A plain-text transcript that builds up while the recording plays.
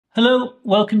Hello,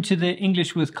 welcome to the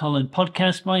English with Colin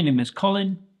podcast. My name is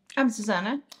Colin. I'm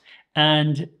Susanna.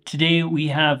 And today we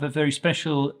have a very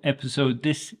special episode.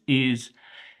 This is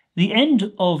the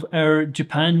end of our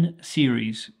Japan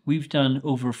series. We've done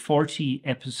over 40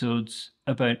 episodes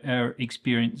about our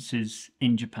experiences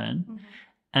in Japan. Mm-hmm.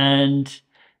 And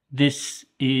this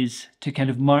is to kind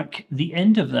of mark the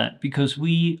end of that because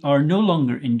we are no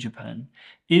longer in Japan.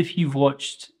 If you've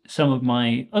watched some of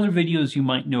my other videos, you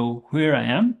might know where I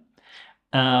am.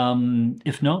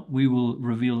 If not, we will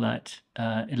reveal that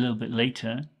a little bit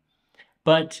later.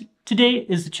 But today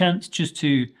is the chance just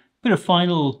to put a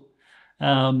final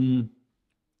end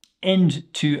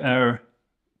to our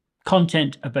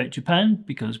content about Japan,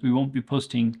 because we won't be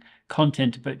posting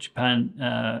content about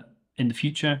Japan in the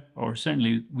future, or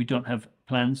certainly we don't have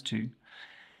plans to.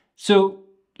 So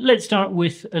let's start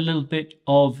with a little bit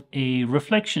of a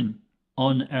reflection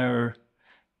on our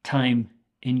time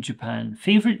in Japan.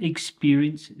 Favorite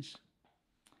experiences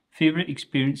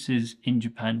in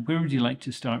Japan. Where would you like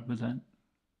to start with that?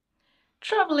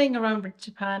 Traveling around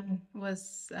Japan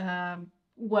was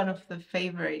one of the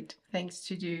favorite things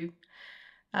to do.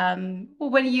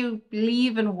 When you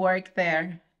live and work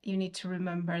there, you need to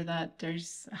remember that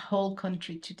there's a whole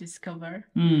country to discover.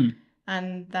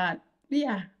 And that,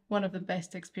 one of the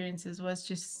best experiences was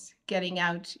just getting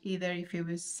out, either if it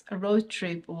was a road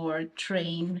trip or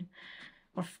train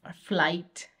or a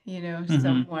flight,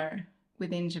 somewhere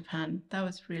within Japan. That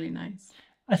was really nice.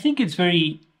 I think it's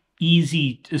very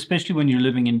easy, especially when you're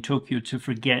living in Tokyo, to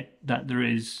forget that there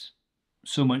is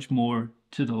so much more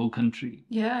to the whole country.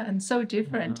 Yeah, and so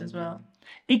different as well.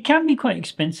 It can be quite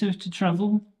expensive to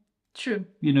travel. True.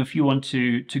 If you want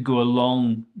to go a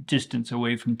long distance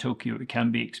away from Tokyo, it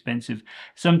can be expensive.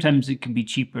 Sometimes it can be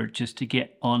cheaper just to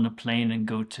get on a plane and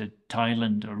go to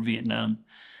Thailand or Vietnam.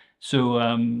 So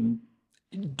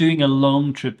doing a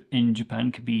long trip in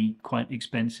Japan can be quite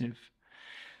expensive.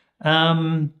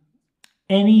 Any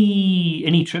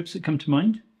trips that come to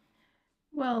mind?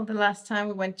 Well, the last time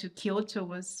we went to Kyoto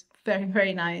was very,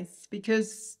 very nice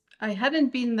because I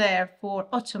hadn't been there for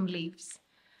autumn leaves,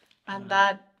 and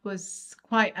that was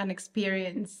quite an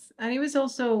experience. And it was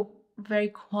also very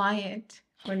quiet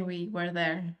when we were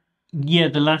there. Yeah,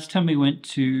 the last time we went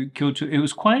to Kyoto, it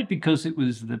was quiet because it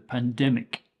was the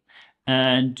pandemic.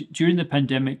 And during the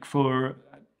pandemic, for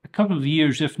a couple of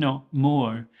years, if not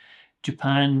more,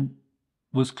 Japan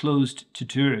was closed to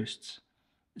tourists.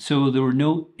 So there were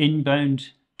no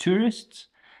inbound tourists.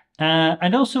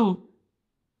 And also,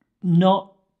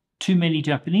 not too many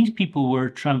Japanese people were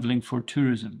traveling for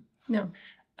tourism. No.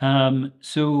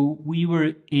 So we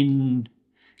were in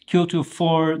Kyoto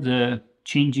for the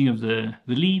changing of the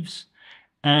leaves,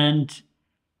 and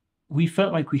we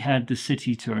felt like we had the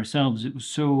city to ourselves. It was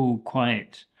so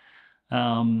quiet.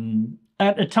 At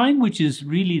a time which is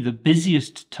really the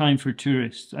busiest time for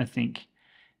tourists, I think,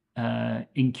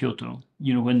 in Kyoto,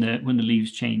 when the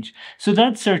leaves change. So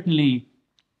that's certainly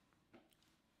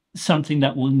something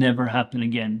that will never happen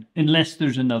again, unless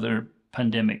there's another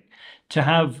pandemic. To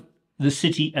have the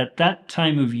city at that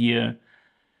time of year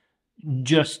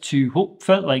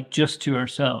felt like just to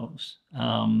ourselves.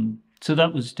 So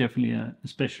that was definitely a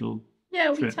special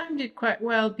trip. We timed it quite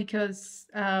well because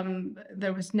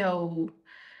there was no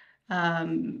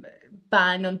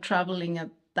ban on traveling at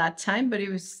that time, but it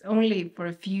was only for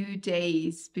a few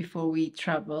days before we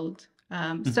traveled.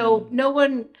 So no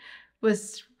one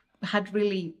had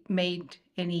really made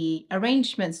any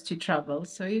arrangements to travel.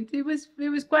 So it was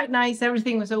quite nice.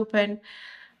 Everything was open.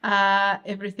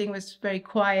 Everything was very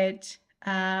quiet.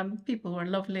 People were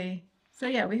lovely. So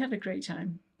we had a great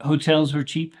time. Hotels were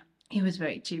cheap. It was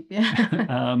very cheap, yeah.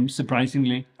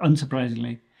 Unsurprisingly.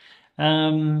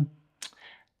 And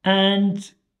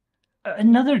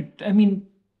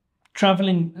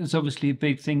traveling is obviously a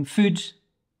big thing. Food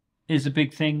is a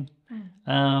big thing.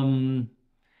 I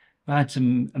had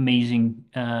some amazing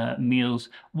meals.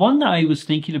 One that I was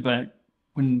thinking about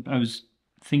when I was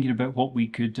thinking about what we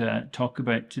could talk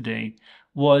about today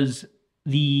was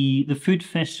the food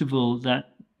festival that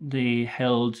they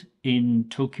held in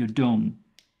Tokyo Dome.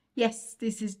 Yes,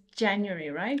 this is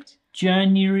January, right?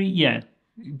 January, yeah.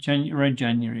 Around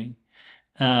January.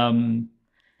 And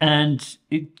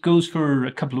it goes for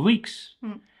a couple of weeks.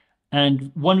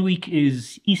 And 1 week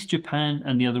is East Japan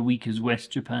and the other week is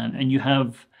West Japan. And you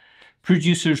have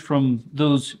producers from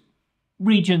those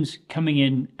regions coming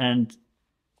in and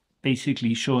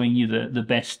basically showing you the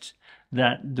best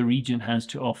that the region has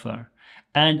to offer.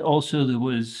 And also there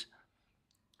was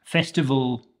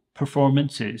festival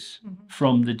performances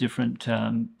from the different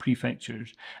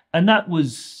prefectures. And that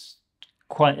was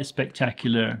quite a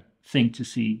spectacular thing to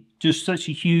see. Just such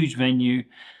a huge venue,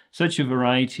 such a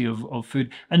variety of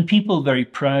food, and people very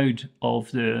proud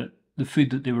of the food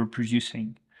that they were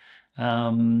producing.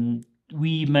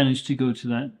 We managed to go to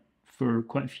that for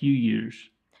quite a few years.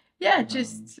 Yeah,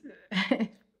 just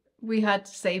we had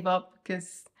to save up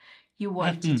because you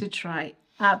want to try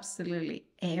absolutely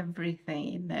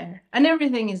everything in there. And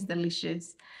everything is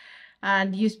delicious.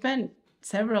 And you spend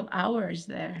several hours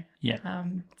there. Yeah.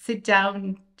 Sit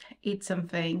down, eat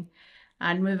something,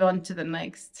 and move on to the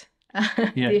next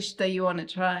dish that you want to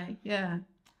try. Yeah.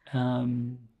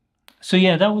 So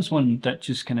yeah, that was one that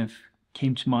just kind of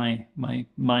came to my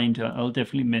mind. I'll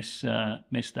definitely miss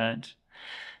that.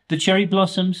 The cherry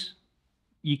blossoms,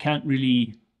 you can't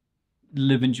really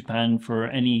live in Japan for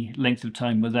any length of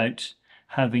time without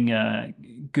having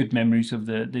good memories of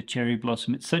the cherry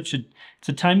blossom. It's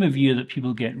a time of year that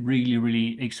people get really,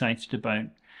 really excited about.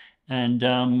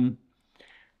 And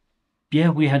yeah,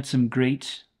 we had some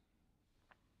great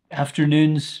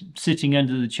afternoons sitting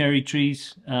under the cherry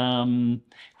trees.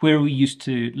 Where we used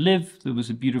to live, there was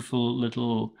a beautiful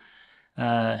little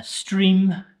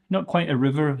stream, not quite a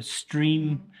river, a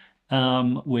stream,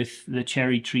 with the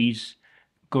cherry trees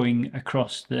going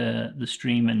across the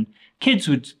stream, and kids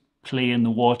would play in the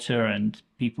water, and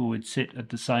people would sit at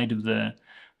the side of the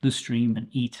stream and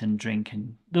eat and drink,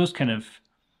 and those kind of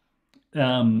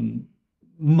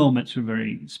moments were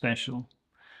very special.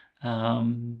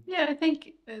 Yeah, I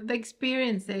think the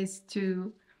experience is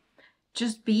to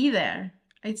just be there.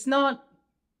 It's not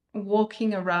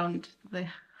walking around the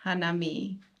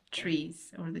hanami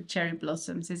trees or the cherry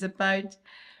blossoms. It's about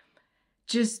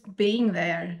just being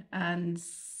there and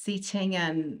sitting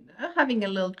and having a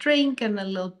little drink and a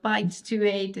little bite to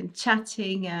it and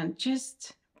chatting and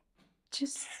just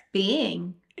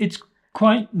being. It's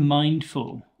quite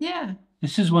mindful. Yeah.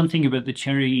 This is one thing about the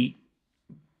cherry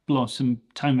blossom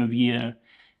time of year,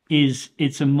 is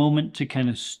it's a moment to kind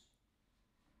of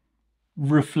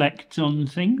reflect on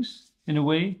things in a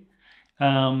way.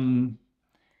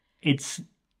 It's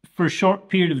for a short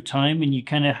period of time, and you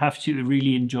kind of have to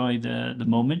really enjoy the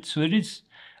moment. So it is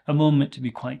a moment to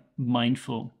be quite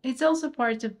mindful. It's also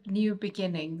part of new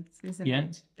beginnings, isn't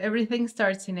it? Everything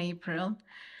starts in April,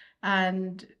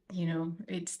 and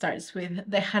it starts with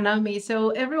the hanami.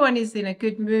 So everyone is in a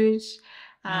good mood,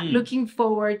 looking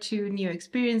forward to new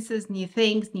experiences, new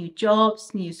things, new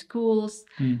jobs, new schools.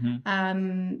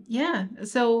 Yeah,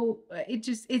 so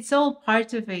it's all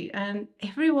part of it, and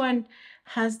everyone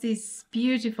has this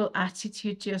beautiful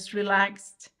attitude, just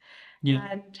relaxed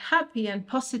and happy and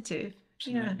positive.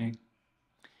 Absolutely.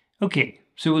 Yeah. Okay,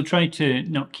 so we'll try to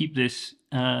not keep this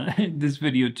this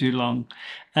video too long.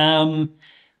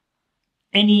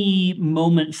 Any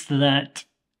moments that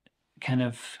kind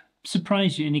of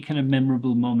surprise you? Any kind of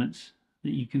memorable moments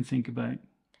that you can think about?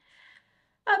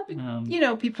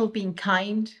 People being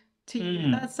kind to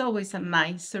you. That's always a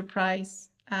nice surprise.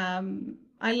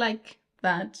 I like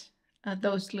that,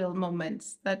 those little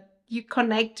moments that you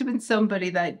connect with somebody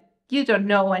that you don't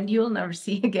know and you'll never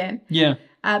see again. Yeah.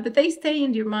 But they stay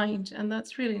in your mind, and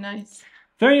that's really nice.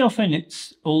 Very often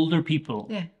it's older people.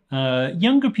 Yeah.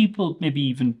 Younger people, maybe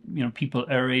even people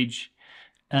our age,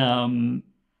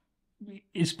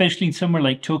 especially somewhere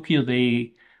like Tokyo,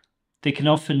 they can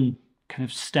often kind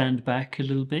of stand back a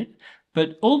little bit.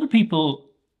 But older people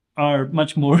are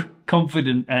much more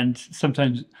confident and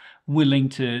sometimes willing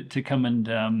to come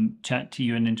and chat to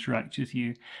you and interact with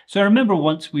you. So I remember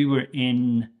once we were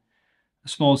in a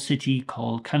small city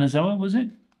called Kanazawa, was it?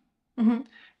 Mm-hmm.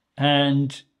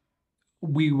 And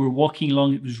we were walking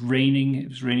along. It was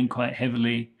raining quite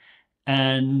heavily.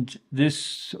 And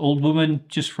this old woman,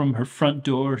 just from her front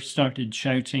door, started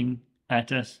shouting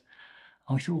at us.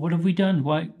 And we thought, what have we done?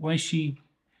 Why is she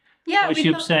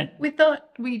upset? We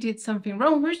thought we did something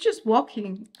wrong. We were just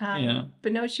walking.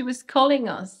 But no, she was calling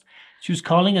us. She was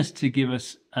calling us to give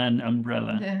us an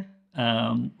umbrella,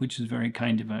 Yeah. Which is very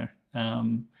kind of her.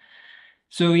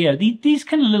 So yeah, these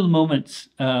kind of little moments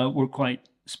were quite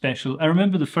special. I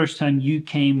remember the first time you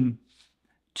came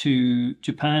to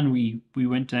Japan, we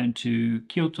went down to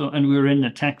Kyoto, and we were in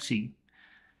a taxi,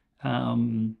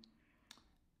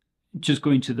 just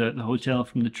going to the hotel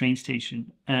from the train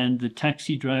station, and the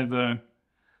taxi driver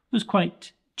was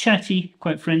quite chatty,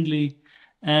 quite friendly,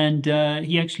 and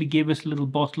he actually gave us a little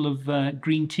bottle of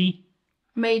green tea.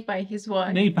 Made by his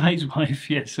wife. Made by his wife,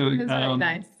 yeah. So it was very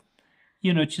nice.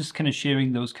 Just kind of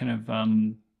sharing those kind of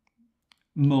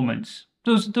moments.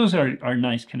 Those are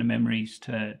nice kind of memories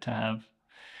to have.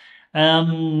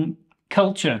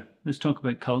 Culture. Let's talk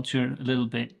about culture a little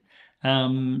bit.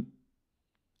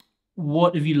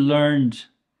 What have you learned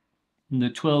in the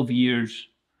 12 years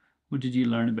What did you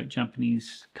learn about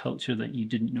Japanese culture that you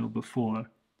didn't know before?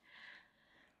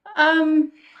 I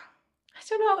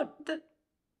don't know.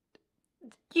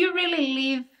 You really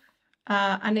live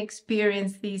and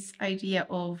experience this idea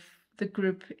of the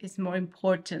group is more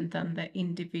important than the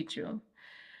individual.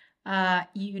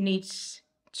 You need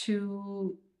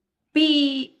to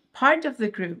be part of the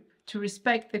group, to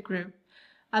respect the group.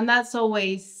 And that's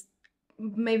always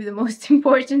maybe the most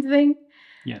important thing.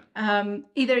 Yeah.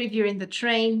 Either if you're in the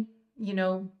train,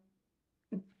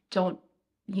 don't,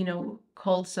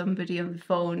 call somebody on the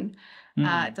phone,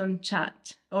 don't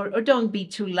chat or don't be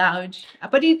too loud.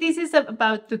 But this is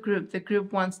about the group. The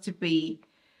group wants to be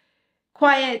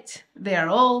quiet. They are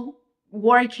all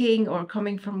working or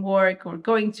coming from work or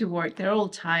going to work. They're all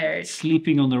tired.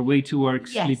 Sleeping on their way to work,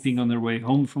 Yes. Sleeping on their way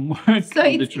home from work So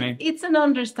on the train. it's an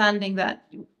understanding that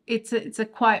it's a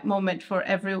quiet moment for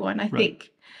everyone, I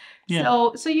think.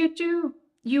 Yeah. So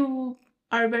you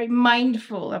are very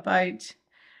mindful about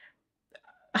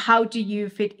how do you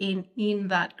fit in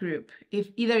that group.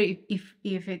 If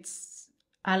it's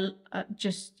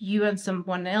just you and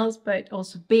someone else, but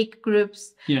also big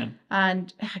groups. Yeah.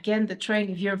 And again, the train,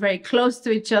 if you're very close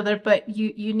to each other, but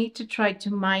you need to try to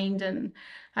mind and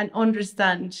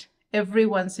understand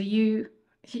everyone. So you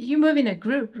move in a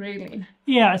group, really.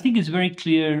 Yeah, I think it's very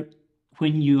clear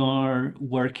when you are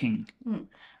working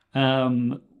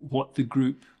what the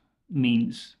group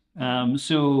means.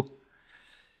 So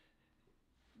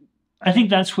I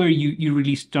think that's where you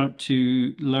really start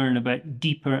to learn about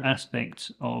deeper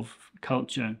aspects of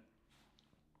culture,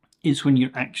 is when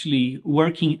you're actually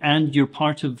working and you're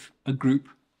part of a group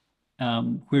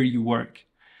where you work,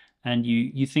 and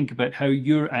you think about how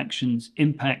your actions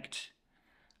impact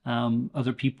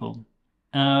other people.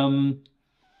 And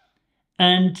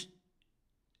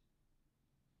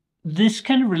this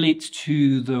kind of relates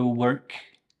to the work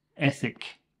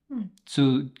ethic.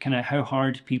 So kind of how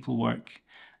hard people work.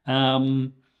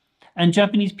 And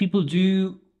Japanese people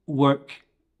do work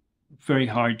very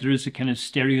hard. There is a kind of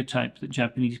stereotype that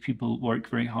Japanese people work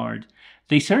very hard.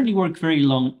 They certainly work very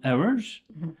long hours.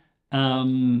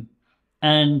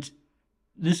 And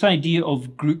this idea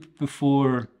of group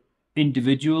before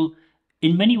individual,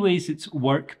 in many ways, it's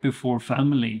work before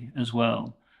family as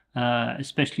well,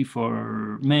 especially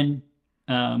for men.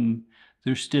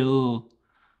 There's still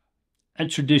a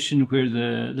tradition where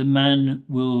the man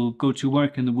will go to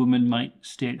work and the woman might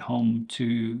stay at home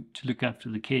to look after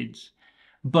the kids.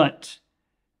 But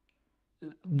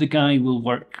the guy will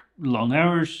work long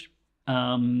hours,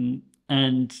 and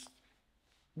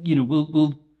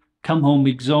will come home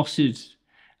exhausted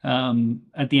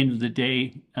at the end of the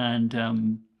day,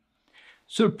 and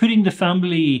sort of putting the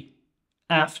family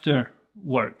after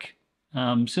work.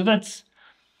 So that's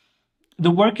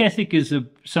the work ethic is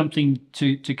something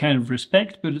to kind of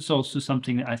respect, but it's also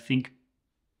something that I think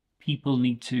people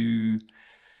need to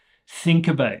think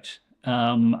about.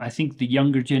 I think the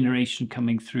younger generation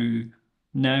coming through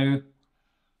now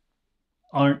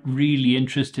aren't really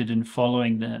interested in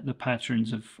following the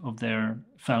patterns of their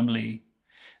family,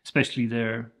 especially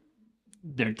their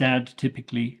dad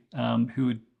typically, who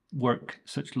would work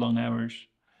such long hours.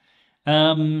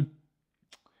 And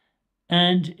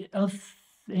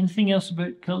anything else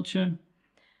about culture?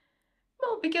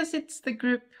 Well, because it's the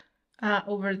group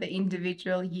over the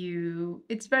individual,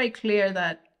 it's very clear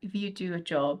that if you do a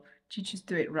job, you just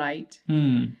do it right.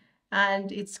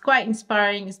 And it's quite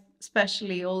inspiring,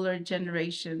 especially older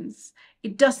generations.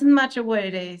 It doesn't matter what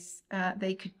it is.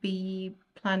 They could be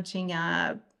planting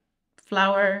a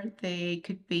flower. They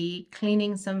could be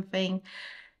cleaning something.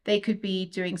 They could be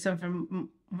doing something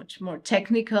much more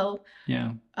technical.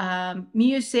 Yeah.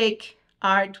 Music,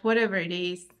 art, whatever it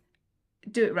is,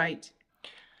 do it right.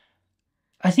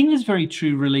 I think that's very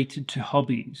true related to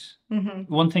hobbies.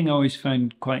 One thing I always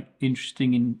found quite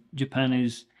interesting in Japan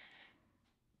is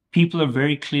people are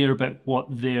very clear about what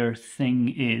their thing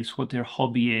is, what their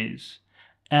hobby is.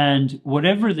 And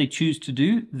whatever they choose to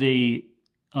do, they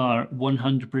are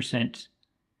 100%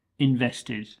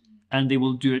 invested, and they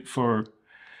will do it for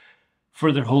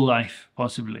their whole life,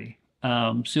 possibly.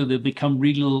 So they'll become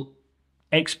real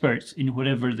experts in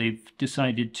whatever they've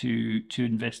decided to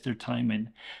invest their time in.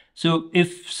 So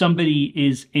if somebody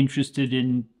is interested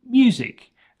in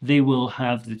music, they will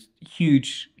have this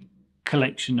huge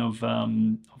collection of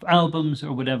albums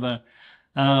or whatever.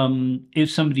 If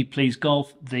somebody plays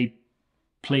golf, they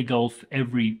play golf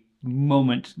every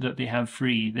moment that they have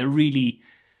free. They really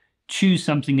choose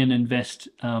something and invest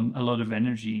a lot of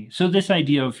energy. So this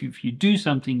idea of if you do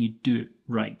something, you do it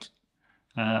right,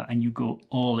 and you go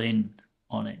all in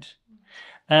on it.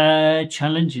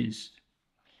 Challenges.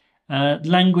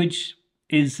 Language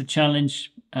is a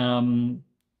challenge. In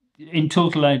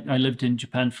total, I lived in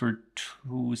Japan for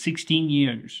 16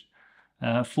 years,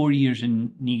 4 years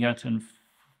in Niigata and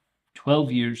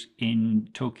 12 years in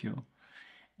Tokyo.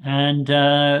 And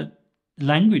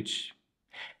language,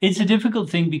 it's a difficult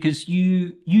thing because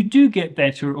you do get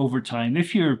better over time.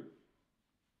 If you're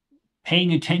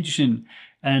paying attention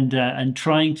and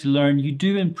trying to learn, you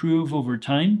do improve over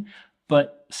time.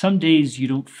 But some days you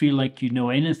don't feel like you know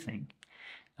anything.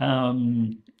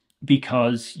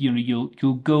 Because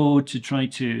you'll go to try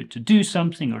to do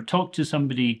something or talk to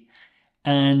somebody,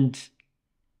 and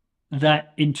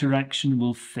that interaction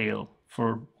will fail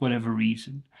for whatever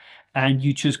reason, and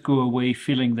you just go away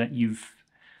feeling that you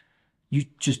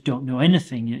just don't know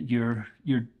anything. Your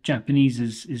Japanese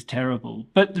is terrible.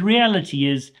 But the reality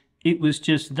is, it was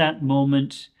just that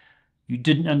moment. You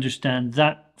didn't understand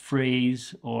that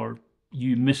phrase, or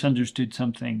you misunderstood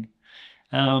something.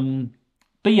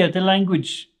 But yeah, the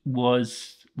language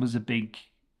was a big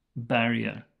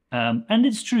barrier. And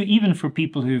it's true even for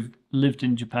people who've lived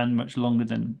in Japan much longer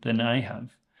than I have.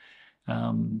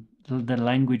 The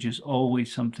language is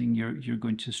always something you're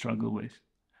going to struggle with.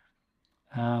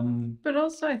 But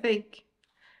also, I think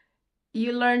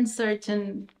you learn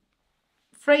certain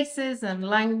phrases and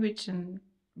language and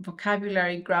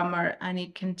vocabulary, grammar, and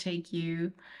it can take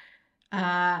you,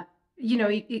 it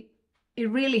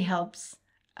really helps.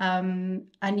 And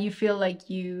you feel like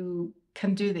you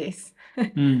can do this.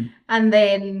 And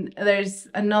then there's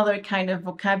another kind of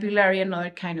vocabulary, another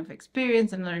kind of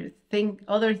experience,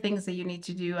 other things that you need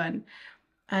to do,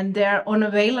 and they're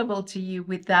unavailable to you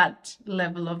with that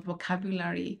level of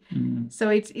vocabulary. So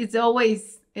it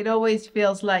always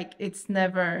feels like it's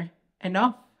never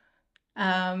enough,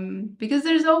 because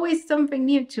there's always something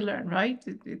new to learn, right?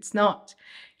 It's not,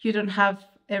 you don't have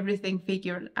everything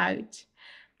figured out.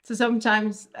 So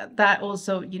sometimes that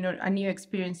also, a new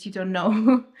experience, you don't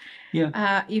know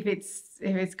if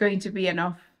it's going to be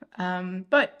enough.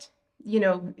 But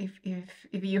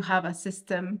if you have a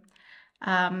system,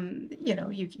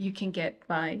 you can get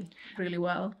by really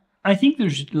well. I think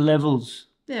there's levels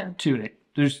to it.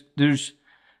 There's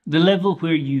the level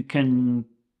where you can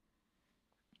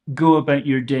go about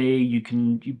your day,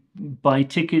 you buy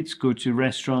tickets, go to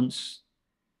restaurants.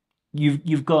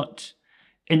 You've got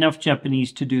enough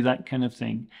Japanese to do that kind of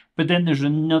thing. But then there's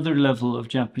another level of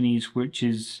Japanese, which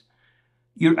is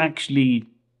you're actually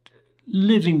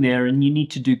living there and you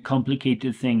need to do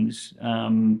complicated things.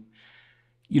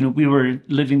 We were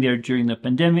living there during the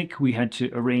pandemic. We had to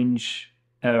arrange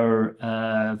our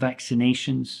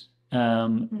vaccinations.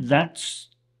 That's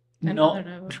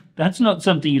not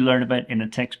something you learn about in a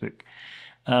textbook.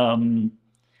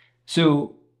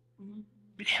 So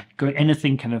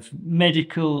anything kind of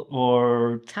medical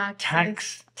or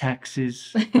taxes,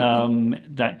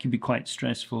 that can be quite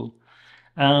stressful.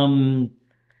 That's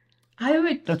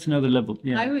another level.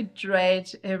 Yeah. I would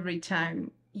dread every time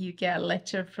you get a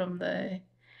letter from the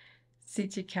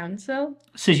city council.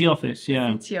 City office,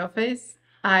 yeah. City office.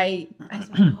 I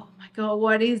thought, oh my God,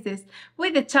 what is this?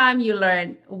 With the time you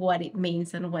learn what it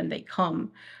means and when they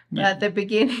come. But at the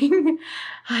beginning,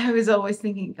 I was always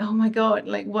thinking, oh my God,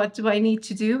 like, what do I need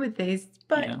to do with this?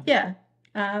 But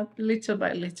little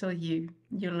by little, you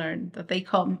learn that they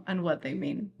come and what they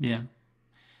mean. Yeah.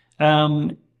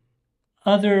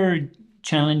 Other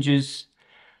challenges,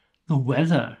 the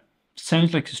weather.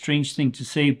 Sounds like a strange thing to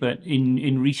say, but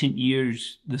in recent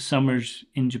years, the summers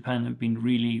in Japan have been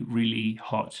really, really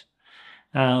hot.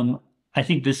 I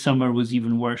think this summer was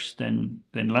even worse than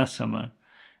last summer.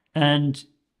 And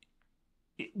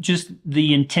just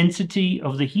the intensity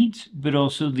of the heat, but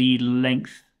also the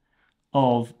length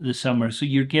of the summer. So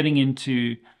you're getting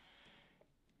into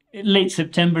late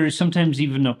September, sometimes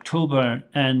even October,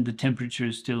 and the temperature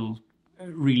is still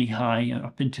really high,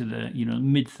 up into the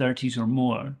mid-30s or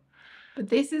more. But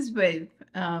this is with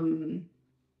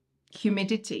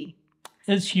humidity.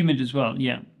 It's humid as well,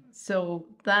 yeah. So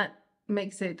that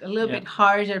makes it a little bit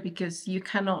harder because you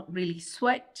cannot really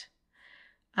sweat.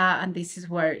 And this is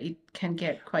where it can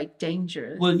get quite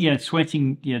dangerous. Well, yeah,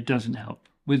 sweating doesn't help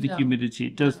with the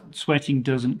humidity. Sweating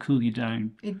doesn't cool you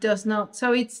down. It does not.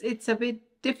 So it's a bit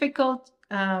difficult,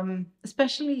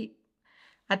 especially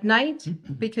at night,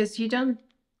 because you don't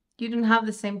have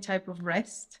the same type of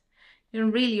rest. You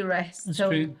don't really rest. That's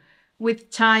true. With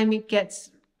time, it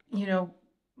gets,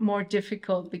 more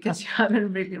difficult because you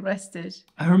haven't really rested.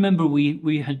 I remember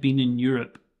we had been in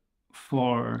Europe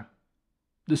for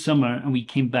the summer and we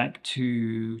came back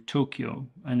to Tokyo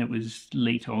and it was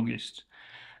late August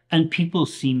and people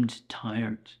seemed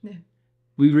tired. Yeah.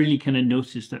 We really kind of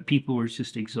noticed that people were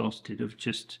just exhausted of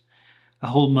just a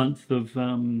whole month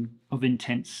of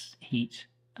intense heat.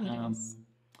 Yes.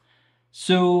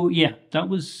 So yeah,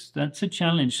 that's a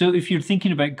challenge. So if you're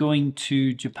thinking about going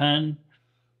to Japan,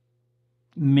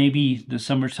 maybe the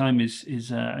summertime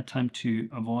is a time to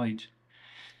avoid.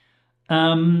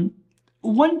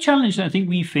 One challenge that I think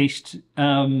we faced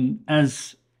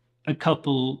as a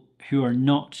couple who are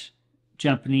not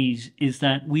Japanese is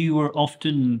that we were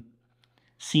often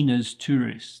seen as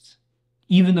tourists,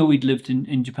 even though we'd lived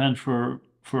in Japan for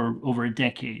over a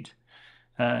decade,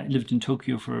 lived in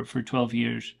Tokyo for 12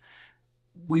 years.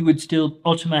 We would still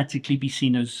automatically be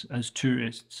seen as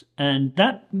tourists. And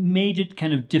that made it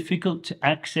kind of difficult to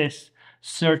access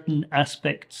certain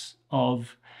aspects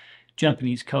of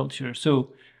Japanese culture.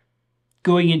 So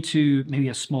going into maybe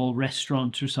a small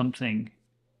restaurant or something,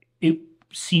 it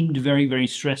seemed very, very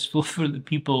stressful for the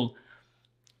people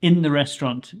in the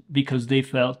restaurant because they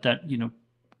felt that,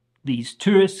 these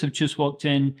tourists have just walked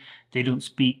in, they don't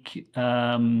speak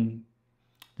the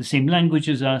same language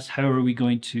as us. How are we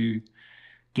going to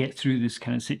get through this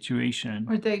kind of situation?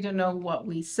 Or they don't know what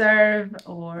we serve,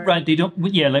 or Right, they don't.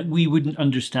 Yeah, like we wouldn't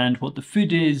understand what the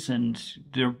food is, and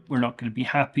we're not going to be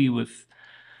happy with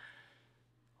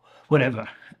whatever.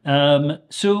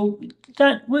 So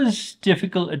that was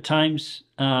difficult at times.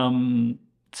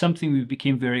 Something we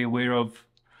became very aware of,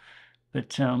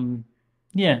 but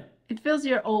yeah, it feels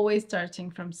you're always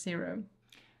starting from zero.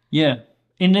 yeah.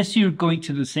 Unless you're going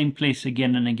to the same place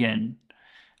again and again,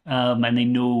 and they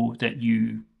know that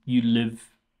you live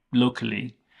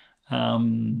locally,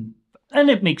 and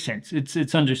it makes sense.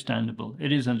 It's understandable.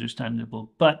 It is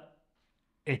understandable, but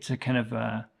it's a kind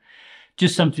of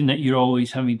just something that you're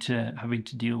always having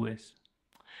to deal with.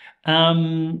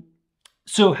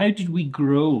 So how did we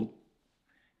grow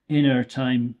in our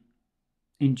time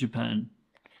in Japan?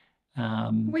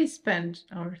 We spent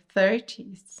our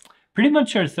 30s. Pretty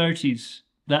much our 30s,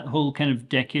 that whole kind of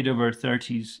decade of our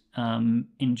 30s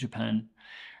in Japan.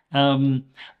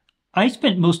 I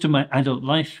spent most of my adult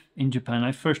life in Japan.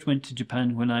 I first went to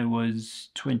Japan when I was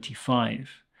 25.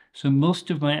 So most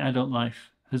of my adult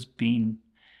life has been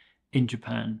in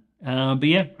Japan. But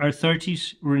yeah, our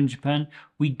 30s were in Japan.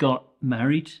 We got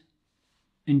married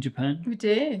in Japan. We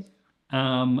did.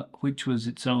 Which was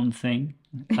its own thing.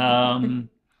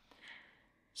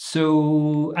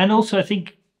 So, and also I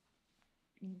think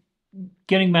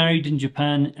getting married in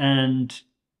Japan and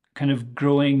kind of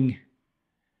growing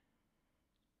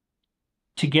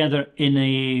together in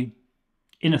a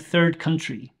third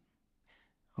country.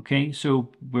 Okay,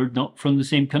 so we're not from the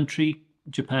same country.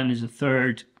 Japan is a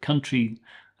third country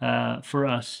for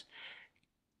us.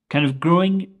 Kind of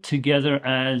growing together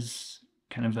as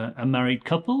kind of a married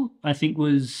couple, I think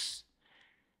was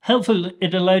helpful.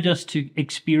 It allowed us to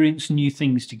experience new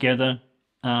things together.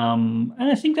 And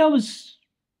I think that was,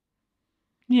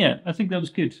 I think that was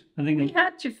good. I think we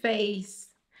had to face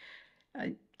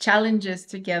challenges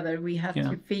together. We had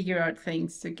to figure out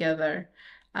things together.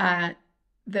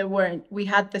 We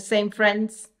had the same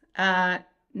friends,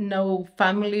 no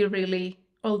family really,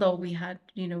 although we had,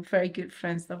 very good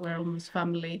friends that were almost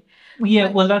family. Yeah,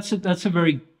 well, that's a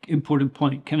very important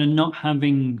point, kind of not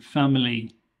having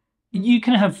family. You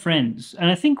can have friends. And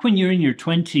I think when you're in your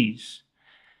 20s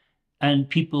and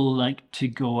people like to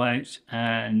go out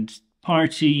and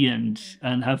party and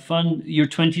have fun, your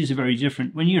 20s are very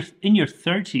different. When you're in your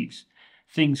 30s,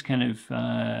 things kind of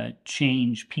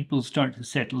change. People start to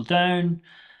settle down.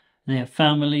 They have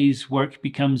families. Work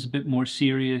becomes a bit more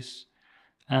serious.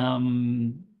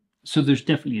 So there's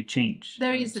definitely a change.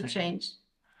 There is a change.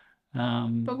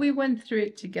 But we went through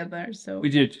it together. So we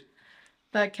did.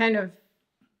 That kind of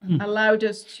allowed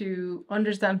us to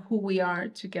understand who we are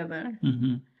together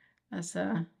as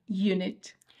a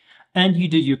unit. And you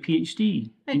did your PhD.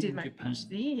 I did my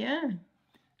PhD, yeah.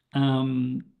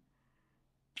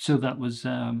 So that was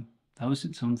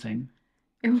its own thing.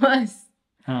 It was.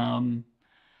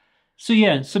 So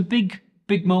yeah, some big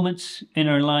moments in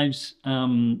our lives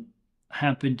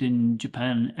happened in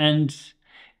Japan, and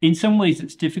in some ways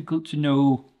it's difficult to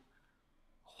know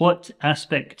what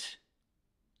aspect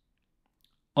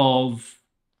of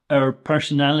our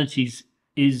personalities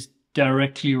is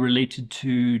directly related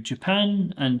to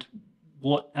Japan and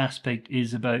what aspect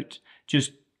is about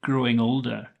just growing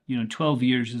older. 12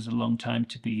 years is a long time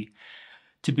to be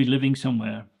living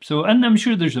somewhere. So, and I'm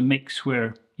sure there's a mix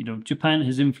where, Japan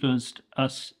has influenced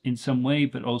us in some way,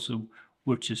 but also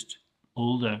we're just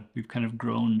older. We've kind of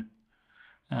grown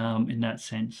in that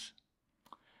sense.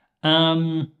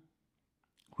 Where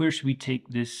should we take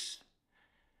this?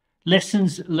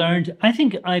 Lessons learned. I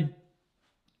think I'm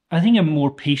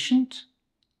more patient.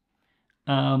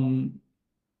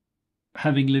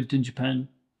 having lived in Japan.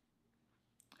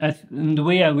 And the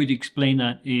way I would explain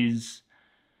that is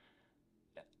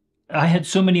I had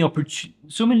so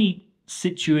many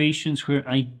situations where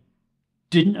I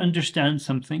didn't understand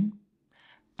something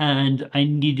and I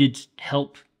needed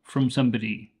help from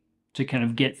somebody to kind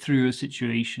of get through a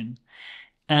situation.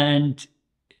 And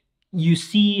you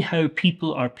see how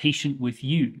people are patient with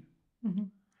you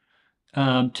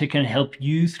to kind of help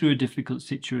you through a difficult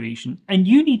situation. And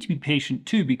you need to be patient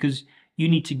too, because you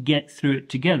need to get through it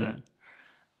together.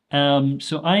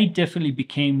 So I definitely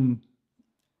became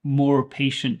more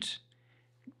patient,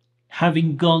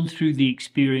 having gone through the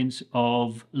experience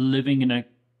of living in a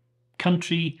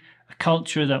country, a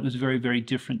culture that was very, very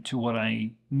different to what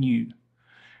I knew.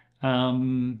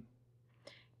 Yeah,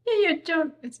 you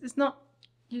don't. It's not.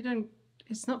 You don't.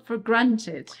 It's not for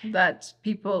granted that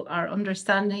people are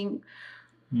understanding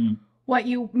what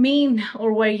you mean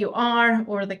or where you are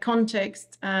or the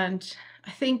context. And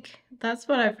I think that's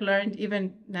what I've learned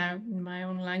even now in my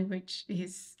own language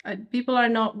is people are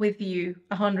not with you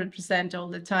 100% all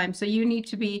the time. So you need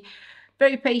to be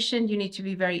very patient. You need to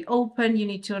be very open. You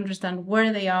need to understand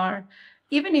where they are,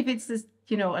 even if it's this,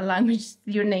 a language,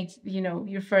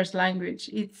 your first language.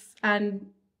 And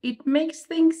it makes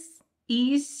things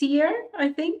easier, I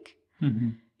think.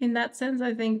 In that sense,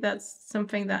 I think that's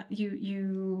something that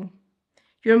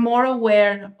you're more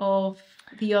aware of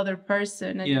the other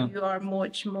person, and you are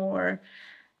much more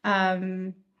I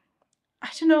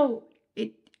don't know,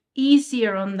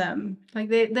 easier on them. Like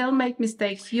they'll make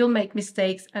mistakes, you'll make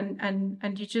mistakes,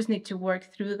 and you just need to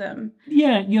work through them.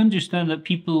 Yeah, you understand that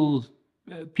people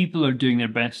are doing their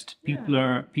best. People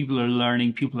are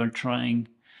learning. People are trying.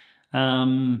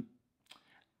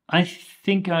 I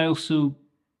think I'm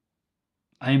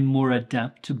more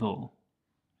adaptable.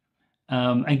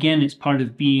 Again, it's part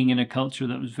of being in a culture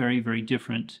that was very, very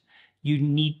different. You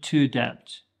need to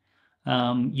adapt.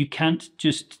 You can't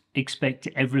just expect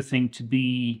everything to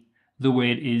be the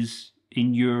way it is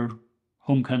in your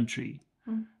home country.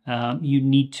 You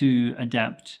need to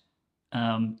adapt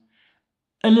a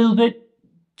little bit.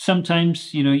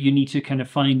 Sometimes, you need to kind of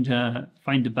find a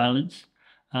balance.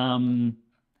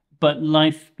 But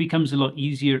life becomes a lot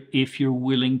easier if you're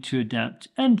willing to adapt.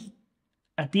 And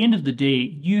at the end of the day,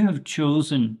 you have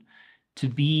chosen to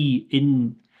be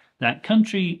in that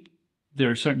country. There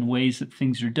are certain ways that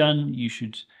things are done. You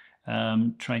should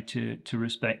try to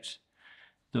respect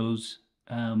those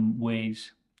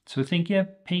ways. So I think,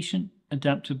 patient,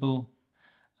 adaptable.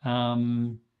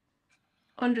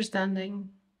 Understanding.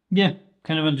 Yeah,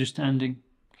 kind of understanding.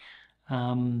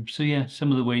 So yeah,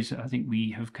 some of the ways that I think we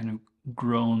have kind of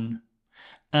grown.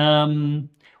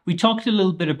 We talked a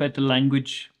little bit about the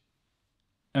language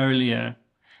earlier.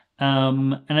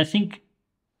 And I think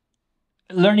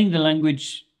learning the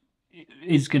language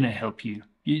is going to help you.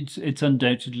 It's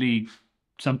undoubtedly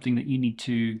something that you need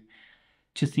to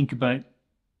think about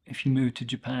if you move to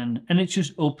Japan. And it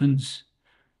just opens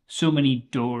so many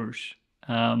doors.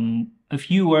 A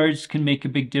few words can make a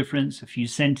big difference. A few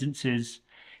sentences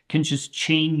can just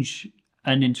change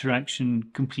an interaction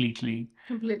completely.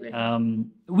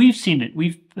 We've seen it.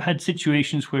 We've had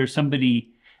situations where somebody,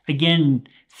 again,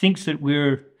 thinks that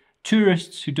we're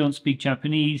tourists who don't speak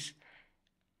Japanese,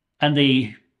 and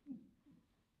they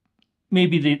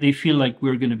feel like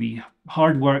we're going to be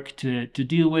hard work to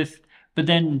deal with. But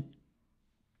then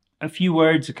a few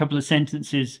words, a couple of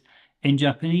sentences in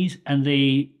Japanese, and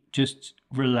they just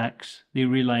relax. They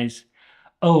realize,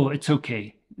 oh, it's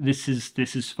okay. This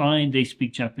is fine. They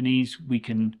speak Japanese. We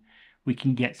can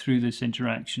get through this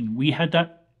interaction. We had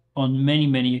that on many,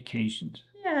 many occasions.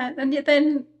 Yeah, and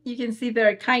then you can see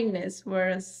their kindness,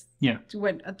 whereas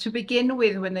to begin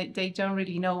with, when they don't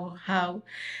really know how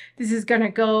this is gonna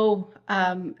go,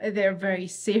 they're very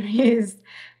serious,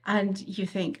 and you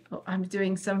think, oh, I'm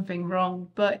doing something wrong.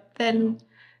 But then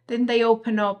they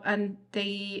open up, and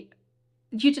they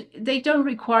don't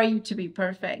require you to be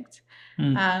perfect.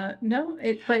 But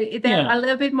they're a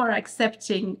little bit more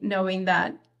accepting, knowing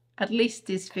that at least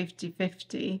it's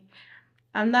 50-50,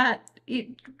 and that it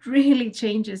really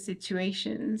changes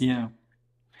situations. Yeah.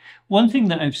 One thing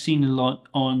that I've seen a lot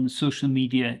on social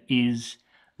media is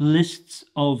lists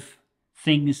of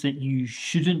things that you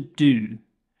shouldn't do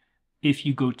if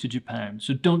you go to Japan.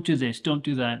 So don't do this, don't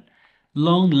do that.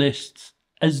 Long lists,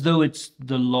 as though it's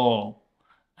the law.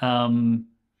 But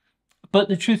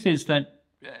the truth is that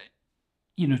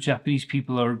Japanese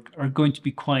people are going to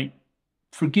be quite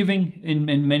forgiving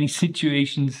in many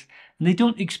situations, and they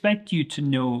don't expect you to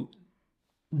know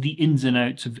the ins and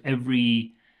outs of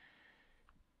every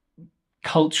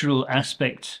cultural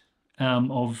aspect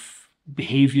of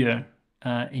behavior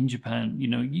in Japan.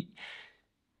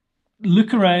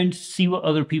 look around, see what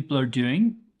other people are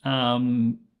doing,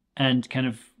 and kind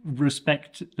of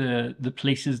respect the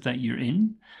places that you're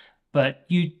in. But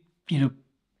you know,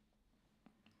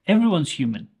 everyone's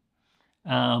human.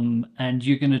 And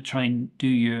you're going to try and do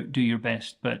your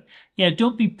best. But yeah,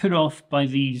 don't be put off by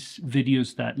these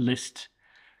videos that list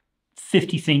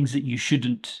 50 things that you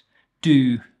shouldn't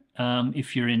do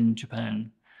if you're in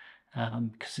Japan,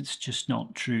 because it's just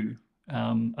not true.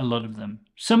 A lot of them.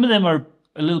 Some of them are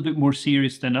a little bit more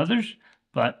serious than others,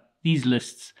 but these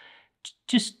lists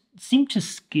just seem to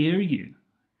scare you,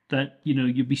 that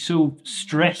you'd be so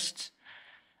stressed.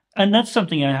 And that's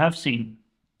something I have seen.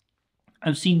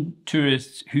 I've seen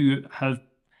tourists who are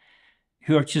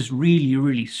just really,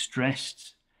 really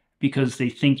stressed because they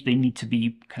think they need to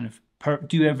be kind of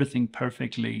do everything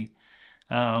perfectly,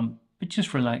 but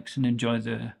just relax and enjoy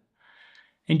the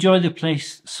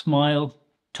place, smile,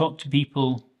 talk to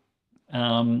people,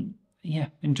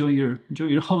 enjoy your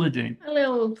holiday. A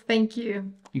little thank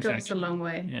you Exactly. goes a long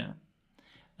way. Yeah,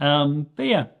 but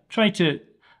yeah, try to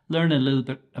learn a little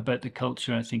bit about the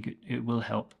culture. I think it will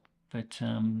help. But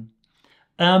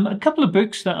a couple of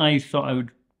books that I thought I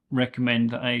would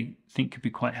recommend that I think could be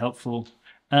quite helpful.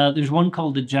 There's one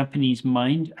called The Japanese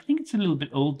Mind. I think it's a little bit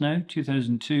old now,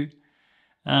 2002.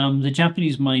 The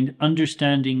Japanese Mind,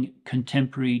 Understanding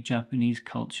Contemporary Japanese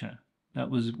Culture. That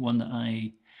was one that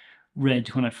I read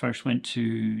when I first went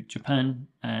to Japan.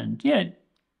 And yeah, it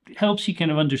helps you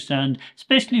kind of understand,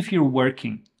 especially if you're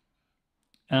working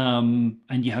and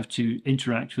you have to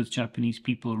interact with Japanese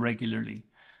people regularly.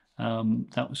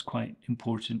 That was quite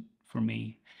important for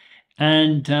me.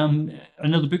 And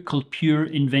another book called Pure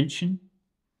Invention,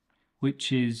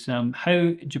 which is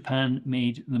How Japan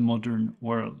Made the Modern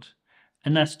World.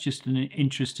 And that's just an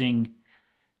interesting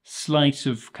slice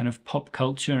of kind of pop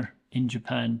culture in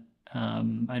Japan.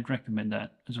 I'd recommend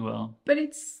that as well. But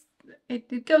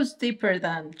it goes deeper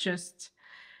than just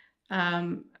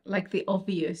like the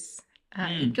obvious.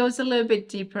 It goes a little bit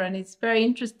deeper, and it's very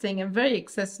interesting and very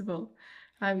accessible,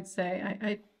 I would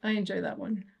say. I enjoy that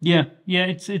one. Yeah,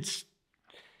 it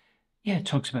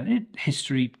talks about it.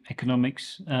 History,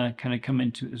 economics kind of come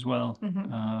into it as well.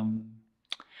 Mm-hmm.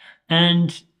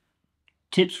 And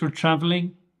tips for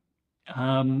traveling.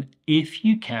 If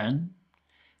you can,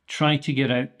 try to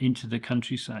get out into the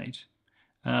countryside.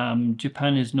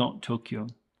 Japan is not Tokyo.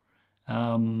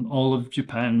 All of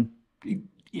Japan,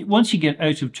 once you get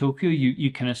out of Tokyo, you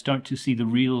kind of start to see the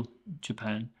real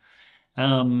Japan.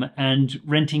 And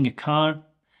renting a car,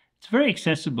 it's very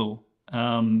accessible.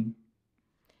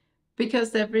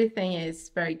 Because everything is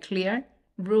very clear.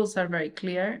 Rules are very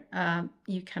clear.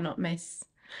 You cannot miss.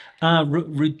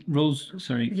 Rules,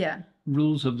 sorry. Yeah.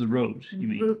 Rules of the road, you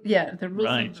mean? The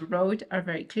rules of the road are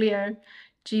very clear.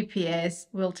 GPS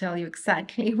will tell you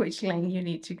exactly which lane you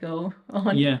need to go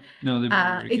on. Yeah, no, they're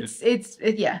very good.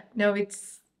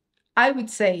 I would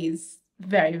say it's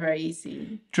very, very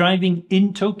easy. Driving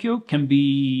in Tokyo can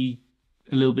be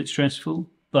a little bit stressful,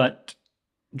 but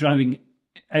driving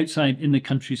outside in the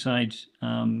countryside,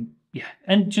 and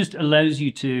just allows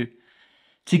you to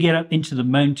get up into the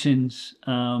mountains,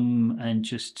 and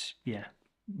just,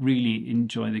 really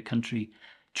enjoy the country.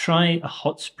 Try a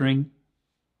hot spring,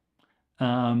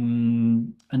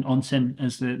 an onsen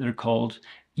as they're called.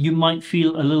 You might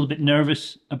feel a little bit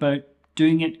nervous about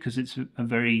doing it because it's a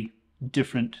very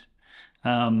different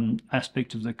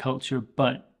aspect of the culture,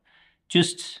 but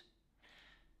just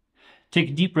take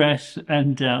a deep breath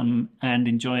and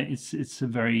enjoy it. It's a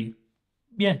very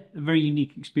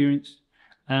unique experience.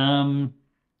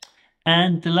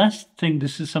 And the last thing,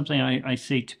 this is something I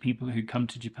say to people who come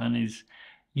to Japan, is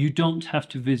you don't have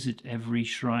to visit every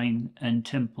shrine and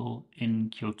temple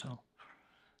in Kyoto.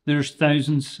 There's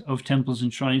thousands of temples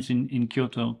and shrines in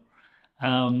Kyoto.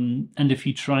 And if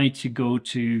you try to go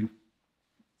to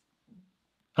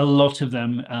a lot of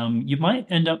them, you might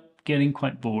end up getting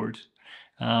quite bored.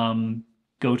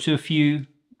 Go to a few,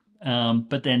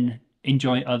 but then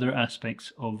enjoy other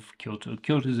aspects of Kyoto.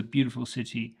 Kyoto is a beautiful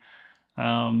city.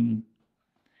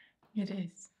 It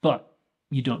is. But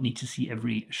you don't need to see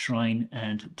every shrine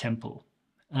and temple.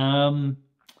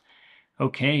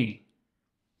 Okay.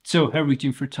 So how are we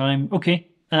doing for time? Okay.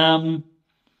 So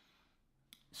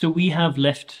we have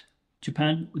left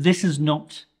Japan. This is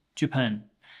not Japan.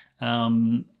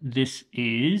 This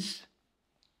is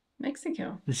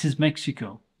Mexico. This is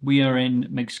Mexico. We are in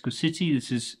Mexico City.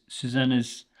 This is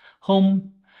Susanna's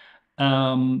home.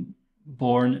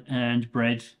 Born and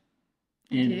bred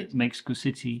in Mexico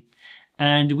City.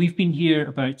 And we've been here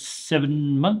about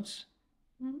 7 months.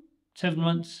 7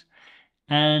 months.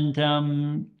 And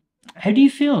how do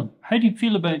you feel? How do you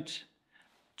feel about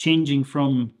changing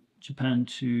from Japan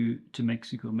to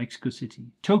Mexico City,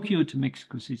 Tokyo to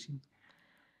Mexico City?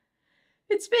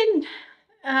 It's been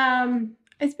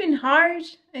hard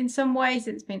in some ways.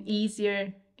 It's been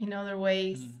easier in other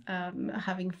ways.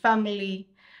 Having family,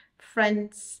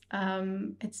 friends,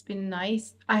 it's been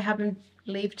nice. I haven't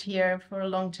lived here for a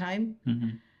long time.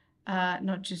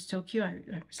 Not just Tokyo.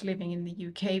 I was living in the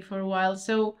UK for a while,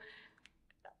 so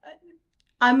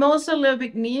I'm also a little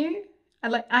bit new.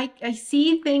 I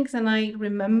see things and I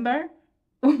remember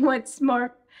what's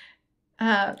more.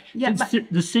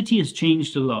 The city has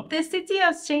changed a lot. The city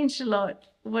has changed a lot.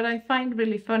 What I find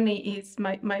really funny is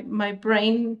my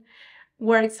brain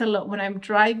works a lot when I'm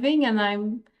driving and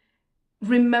I'm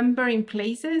remembering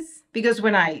places, because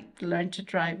when I learned to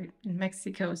drive in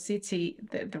Mexico City,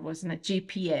 there wasn't a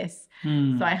GPS.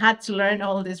 So I had to learn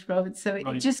all these roads. So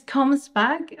it just comes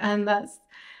back, and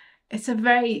it's a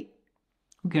very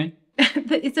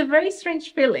it's a very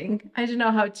strange feeling. I don't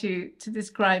know how to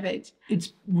describe it.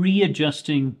 It's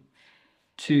readjusting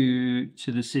to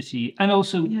the city, and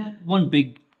also one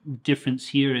big difference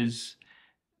here is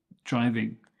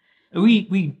driving.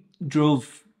 We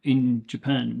drove in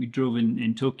Japan, we drove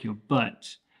in Tokyo,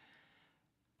 but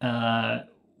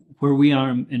where we are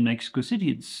in Mexico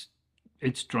City,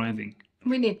 it's driving.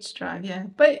 We need to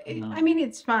drive, but I mean,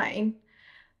 it's fine.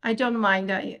 I don't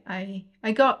mind. I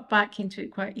got back into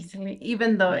it quite easily,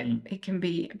 even though it can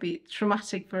be a bit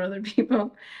traumatic for other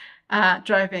people,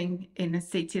 driving in a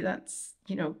city that's,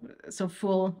 so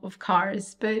full of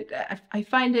cars. But I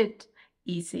find it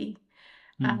easy.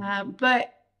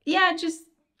 But yeah, just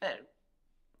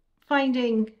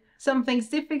finding some things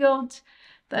difficult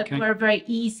that were very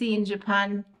easy in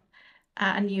Japan,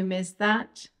 and you miss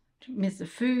that. Miss the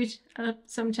food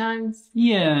sometimes.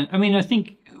 Yeah, I mean, I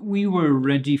think we were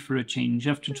ready for a change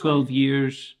after 12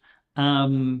 years.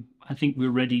 I think we're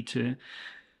ready to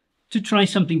try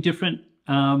something different.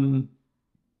 I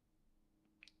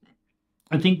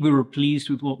think we were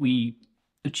pleased with what we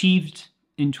achieved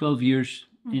in 12 years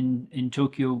in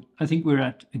Tokyo. I think we're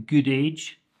at a good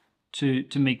age to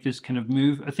make this kind of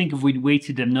move. I think if we'd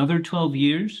waited another 12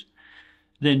 years,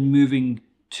 then moving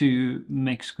to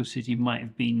Mexico City might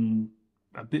have been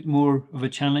a bit more of a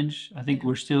challenge. I think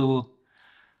we're still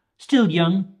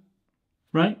young,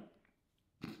 right?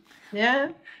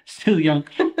 Yeah. Still young.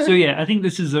 So yeah, I think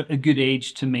this is a good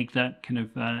age to make that kind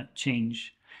of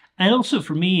change. And also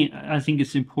for me, I think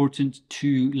it's important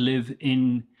to live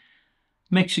in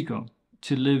Mexico,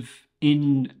 to live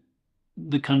in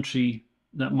the country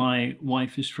that my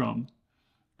wife is from.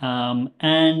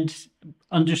 And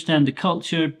understand the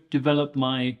culture, develop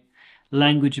my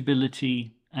language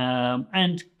ability,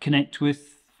 and connect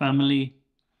with family,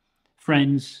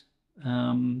 friends.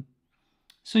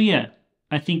 So yeah,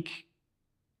 I think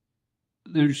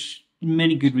there's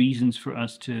many good reasons for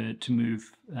us to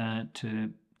move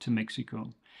to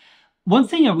Mexico. One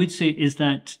thing I would say is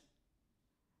that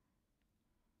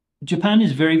Japan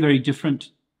is very, very different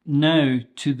now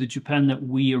to the Japan that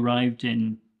we arrived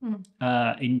in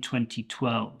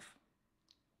 2012.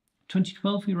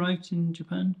 2012 we arrived in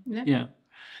Japan? Yeah.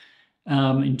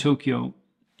 In Tokyo.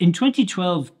 In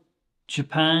 2012,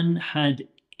 Japan had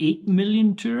 8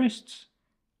 million tourists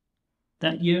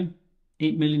that year.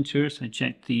 8 million tourists. I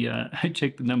checked the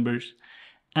numbers.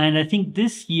 And I think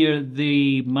this year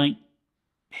they might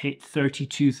hit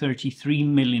 32, 33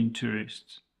 million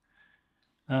tourists.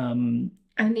 And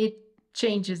it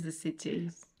changes the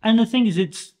cities. And the thing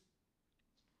is,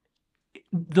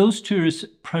 those tourists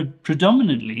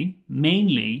predominantly,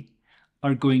 mainly,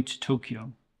 are going to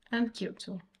Tokyo. And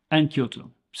Kyoto.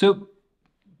 So,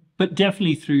 but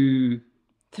definitely through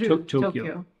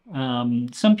Tokyo.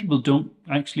 Some people don't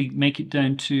actually make it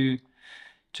down to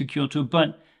Kyoto,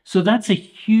 but so that's a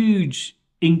huge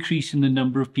increase in the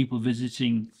number of people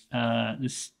visiting the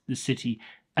city,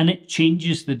 and it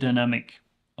changes the dynamic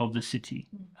of the city.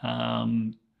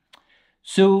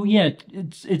 So yeah,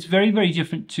 it's very, very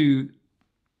different to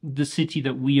the city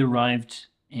that we arrived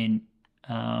in,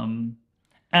 and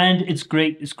it's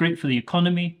great. It's great for the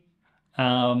economy,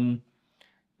 but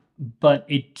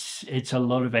it's a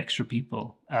lot of extra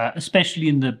people, especially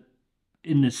in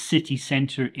the city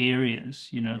center areas.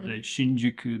 The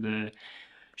Shinjuku, the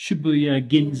Shibuya,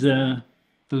 Ginza,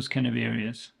 those kind of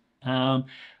areas. What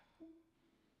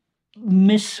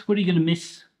are you going to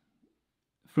miss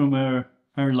from our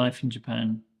life in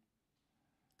Japan?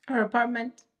 Our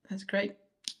apartment. That's great.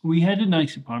 We had a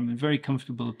nice apartment, very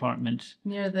comfortable apartment.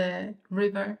 Near the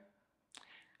river.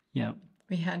 Yeah.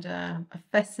 We had a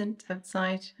pheasant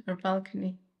outside our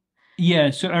balcony. Yeah,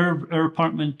 so our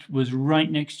apartment was right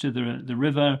next to the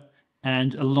river,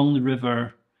 and along the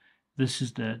river, this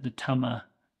is the Tama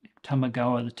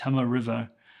Tamagawa, the Tama River,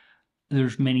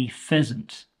 there's many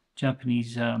pheasant.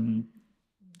 Japanese,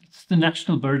 it's the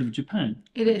national bird of Japan.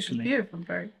 It is a actually. beautiful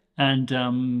bird. And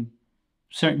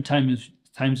certain times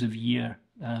of year,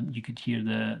 you could hear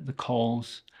the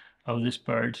calls of this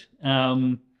bird.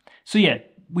 So yeah,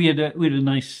 we had a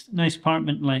nice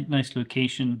apartment, nice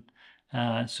location.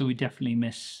 So we definitely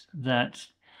miss that.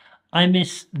 I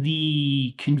miss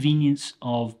the convenience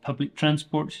of public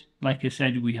transport. Like I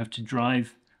said, we have to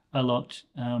drive a lot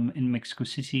in Mexico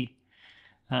City.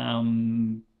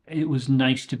 It was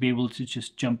nice to be able to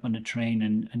just jump on a train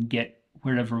and get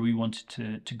wherever we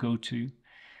wanted to go to.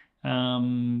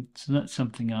 So that's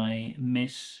something I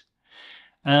miss.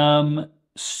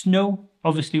 Snow.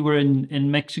 Obviously, we're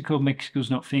in Mexico. Mexico's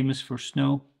not famous for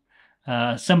snow.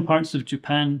 Some parts of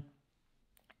Japan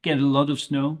get a lot of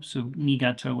snow. So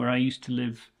Niigata, where I used to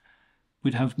live,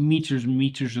 would have meters and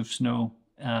meters of snow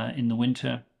in the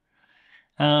winter.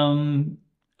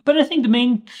 But I think the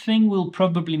main thing we'll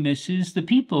probably miss is the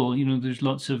people. You know, there's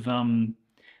lots of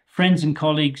friends and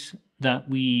colleagues that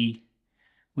we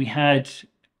had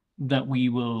that we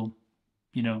will,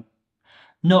 you know,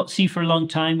 not see for a long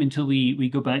time until we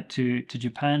go back to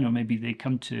Japan, or maybe they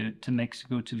come to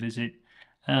Mexico to visit,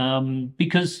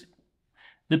 because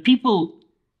the people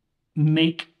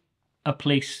make a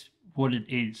place what it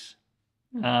is.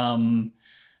 And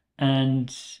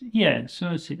yeah, so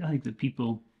I think the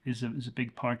people is a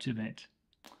big part of it.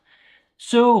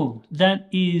 So that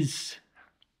is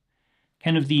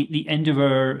kind of the end of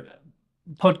our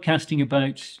podcasting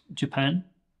about Japan.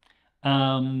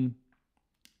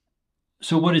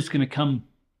 So what is going to come?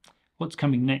 What's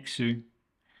coming next, Sue?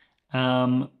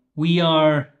 We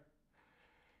are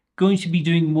going to be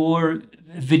doing more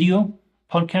video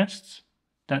podcasts.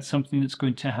 That's something that's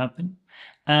going to happen.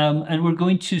 And we're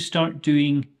going to start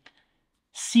doing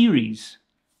series.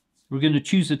 We're going to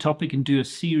choose a topic and do a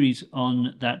series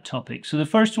on that topic. So the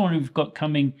first one we've got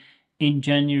coming in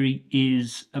January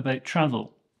is about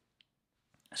travel.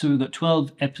 So we've got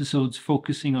 12 episodes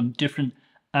focusing on different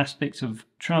aspects of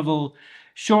travel,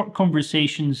 short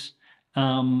conversations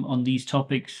on these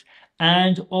topics,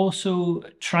 and also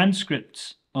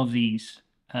transcripts of these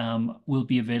will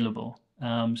be available.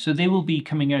 So they will be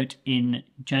coming out in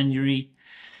January,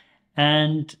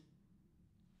 and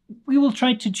we will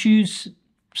try to choose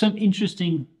some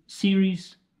interesting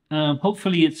series.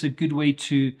 Hopefully it's a good way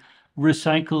to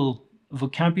recycle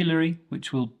vocabulary,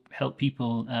 which will help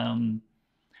people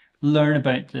learn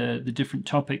about the different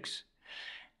topics.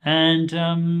 And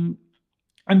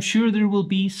I'm sure there will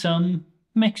be some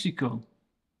Mexico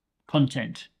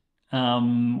content.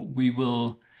 We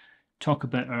will talk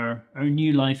about our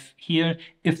new life here,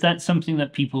 if that's something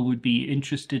that people would be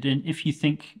interested in. If you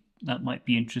think that might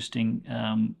be interesting,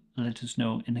 let us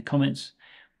know in the comments.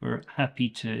 We're happy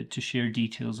to share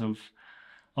details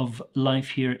of life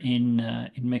here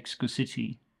in Mexico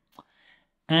City.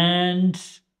 And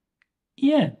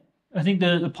yeah, I think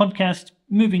the podcast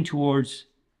moving towards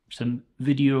some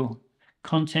video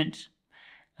content,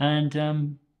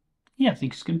 and yeah, I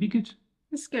think it's going to be good.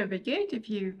 It's going to be good if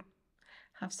you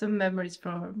have some memories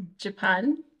from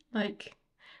Japan, like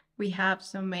we have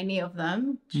so many of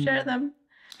them. Share them.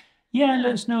 Yeah,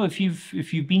 let us know if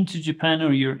you've been to Japan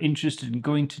or you're interested in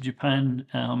going to Japan.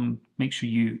 Make sure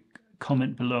you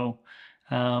comment below.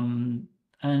 And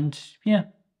yeah,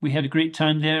 we had a great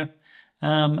time there,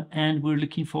 and we're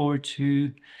looking forward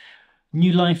to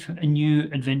new life, a new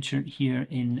adventure here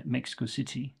in Mexico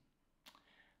City.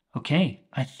 Okay,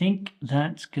 I think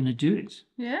that's going to do it.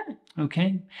 Yeah.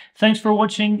 Okay, thanks for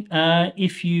watching.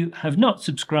 If you have not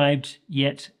subscribed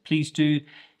yet, please do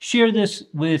share this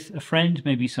with a friend,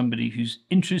 maybe somebody who's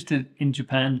interested in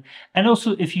Japan. And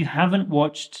also, if you haven't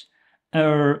watched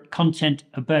our content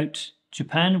about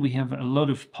Japan, we have a lot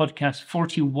of podcasts,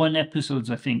 41 episodes,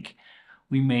 I think,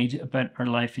 we made about our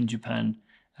life in Japan.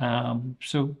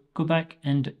 So go back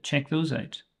and check those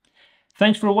out.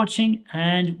 Thanks for watching,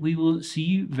 and we will see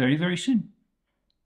you very, very soon.